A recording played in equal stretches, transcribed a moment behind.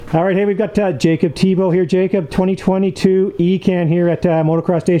All right, hey, we've got Jacob Thibault here. Jacob, 2022 ECAN here at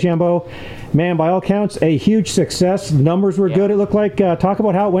Motocross Deschambault. Man, by all counts, a huge success. The numbers were good, it looked like. Talk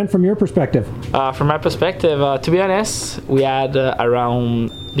about how it went from your perspective. From my perspective, to be honest, we had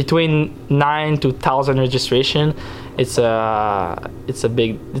around between 9 to 1,000 registration. It's a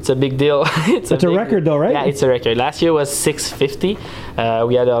big deal. It's a record though, right? Yeah, it's a record. Last year was 650.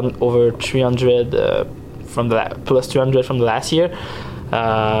 We had over 300 plus 200 from the last year.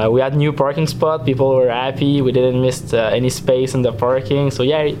 We had new parking spot. People were happy. We didn't miss any space in the parking. So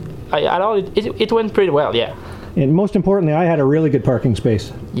yeah, it went pretty well. Yeah. And most importantly, I had a really good parking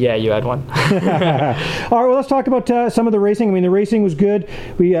space. Yeah, you had one. All right, well, let's talk about some of the racing. I mean, the racing was good.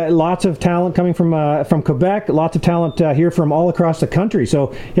 We lots of talent coming from Quebec, lots of talent here from all across the country.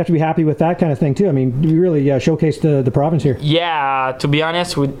 So you have to be happy with that kind of thing, too. I mean, you really showcased the province here. Yeah, to be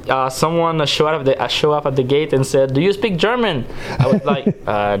honest, someone showed up at the gate and said, "Do you speak German?" I was like,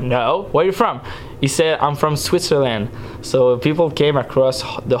 "No. Where are you from?" He said, "I'm from Switzerland." So people came across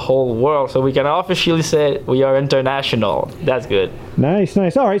the whole world. So we can officially say we are international. That's good. Nice.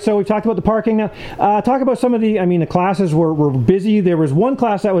 All right, so we've talked about the parking now. Talk about some of the klasses were busy. There was one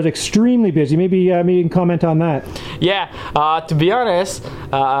class that was extremely busy. Maybe you can comment on that. Yeah, to be honest,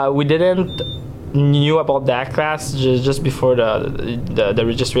 we didn't knew about that class just before the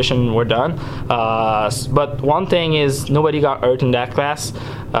registration were done. But one thing is nobody got hurt in that class.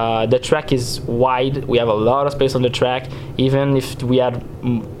 The track is wide. We have a lot of space on the track. Even if we had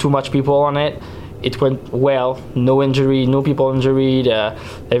too much people on it, it went well. No injury, no people injured.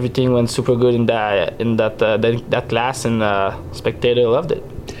 Everything went super good in that class, and spectator loved it.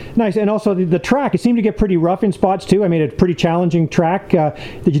 Nice. And also the track, it seemed to get pretty rough in spots too. I mean, a pretty challenging track.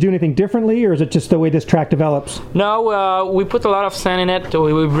 Did you do anything differently, or is it just the way this track develops? No, we put a lot of sand in it.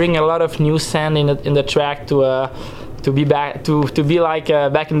 We bring a lot of new sand in the track to be back to be like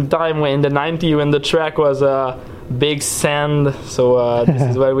back in the time when in the 90s when the track was big sand. So this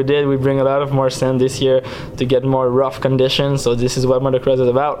is what we did. We bring a lot of more sand this year to get more rough conditions. So this is what motocross is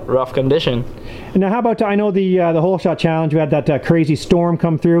about, rough condition. Now, how about, I know the Hole Shot Challenge, we had that crazy storm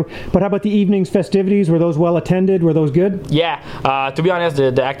come through, but how about the evening's festivities? Were those well attended? Were those good? Yeah, to be honest,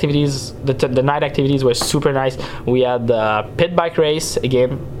 the activities, the night activities were super nice. We had the pit bike race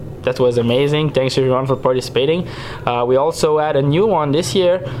again. That was amazing. Thanks everyone for participating. We also had a new one this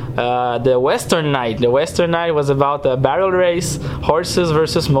year, the Western Night. The Western Night was about a barrel race, horses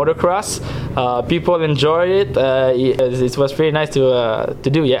versus motocross. People enjoyed it. It was pretty nice to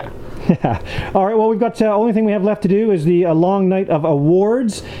do, yeah. All right, well, we've got only thing we have left to do is the long night of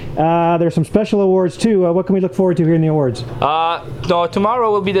awards. There's some special awards too. What can we look forward to here in the awards? No,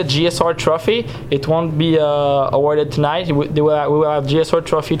 tomorrow will be the GSR Trophy. It won't be awarded tonight. We will have GSR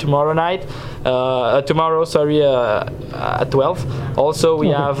Trophy tomorrow night. At 12. Also, we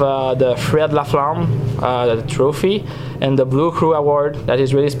have the Fred Laflamme trophy and the Blue Crew Award. That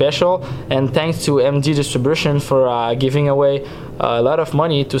is really special. And thanks to MD Distribution for giving away a lot of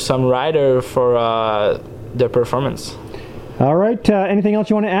money to some rider for their performance. All right. Anything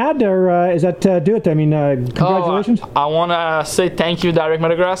else you want to add, or is that do it? I mean, congratulations. I want to say thank you, Direct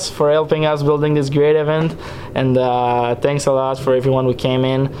Motocross, for helping us building this great event, and thanks a lot for everyone who came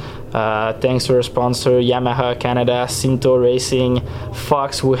in. Thanks to our sponsor, Yamaha Canada, Cinto Racing,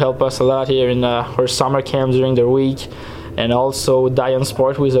 Fox, who help us a lot here in our summer camp during the week. And also Dion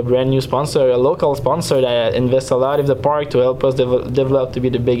Sport, who is a brand new sponsor, a local sponsor that invests a lot in the park to help us develop to be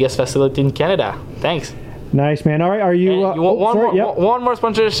the biggest facility in Canada. Thanks. Nice, man. All right, are you... one more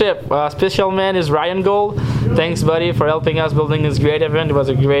sponsorship. Special man is Ryan Gold. Thanks, buddy, for helping us building this great event. It was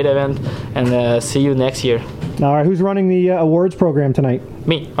a great event, and see you next year. All right, who's running the awards program tonight?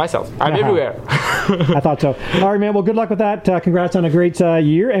 Me, myself. I'm everywhere. I thought so. All right, man. Well, good luck with that. Congrats on a great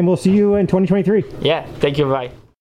year, and we'll see you in 2023. Yeah, thank you. Bye.